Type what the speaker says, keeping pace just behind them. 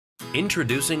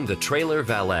Introducing the Trailer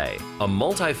Valet, a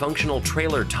multifunctional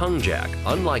trailer tongue jack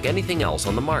unlike anything else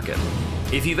on the market.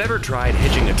 If you've ever tried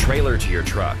hitching a trailer to your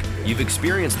truck, you've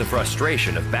experienced the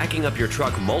frustration of backing up your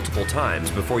truck multiple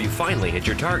times before you finally hit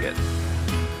your target.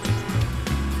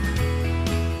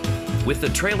 With the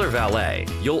Trailer Valet,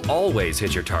 you'll always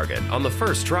hit your target on the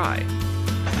first try.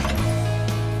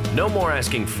 No more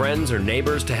asking friends or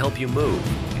neighbors to help you move.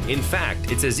 In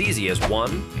fact, it's as easy as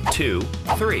 1, 2,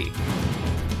 3.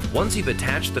 Once you've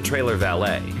attached the Trailer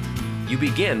Valet, you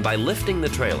begin by lifting the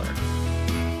trailer.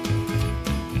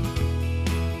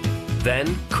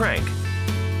 Then crank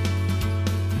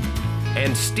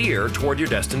and steer toward your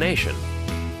destination.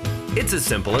 It's as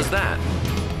simple as that.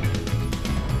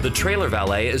 The Trailer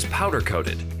Valet is powder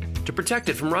coated to protect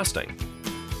it from rusting.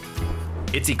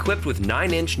 It's equipped with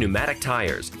 9-inch pneumatic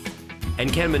tires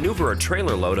and can maneuver a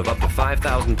trailer load of up to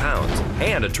 5,000 pounds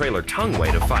and a trailer tongue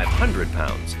weight of 500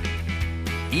 pounds.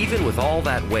 Even with all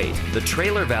that weight, the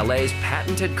Trailer Valet's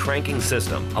patented cranking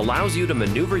system allows you to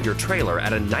maneuver your trailer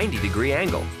at a 90-degree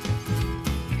angle.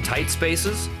 Tight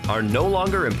spaces are no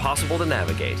longer impossible to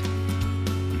navigate.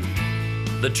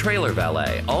 The Trailer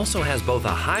Valet also has both a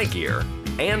high gear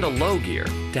and a low gear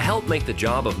to help make the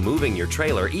job of moving your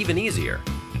trailer even easier.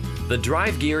 The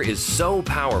drive gear is so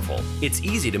powerful, it's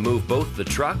easy to move both the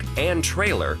truck and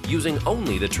trailer using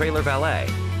only the Trailer Valet.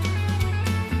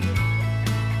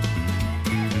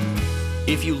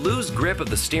 If you lose grip of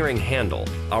the steering handle,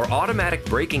 our automatic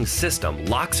braking system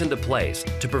locks into place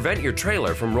to prevent your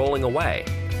trailer from rolling away.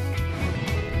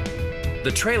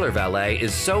 The Trailer Valet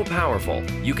is so powerful,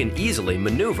 you can easily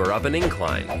maneuver up an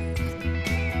incline.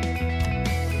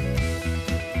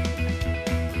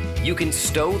 You can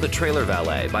stow the Trailer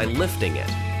Valet by lifting it,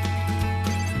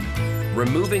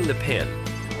 removing the pin,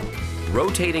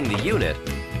 rotating the unit,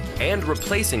 and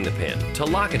replacing the pin to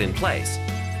lock it in place.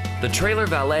 The Trailer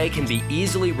Valet can be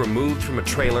easily removed from a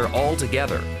trailer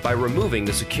altogether by removing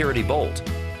the security bolt.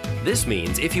 This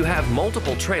means if you have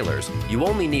multiple trailers, you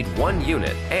only need one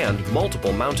unit and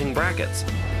multiple mounting brackets.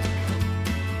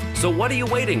 So what are you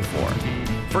waiting for?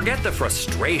 Forget the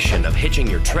frustration of hitching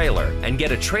your trailer and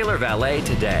get a Trailer Valet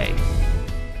today.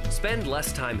 Spend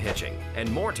less time hitching and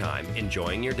more time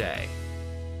enjoying your day.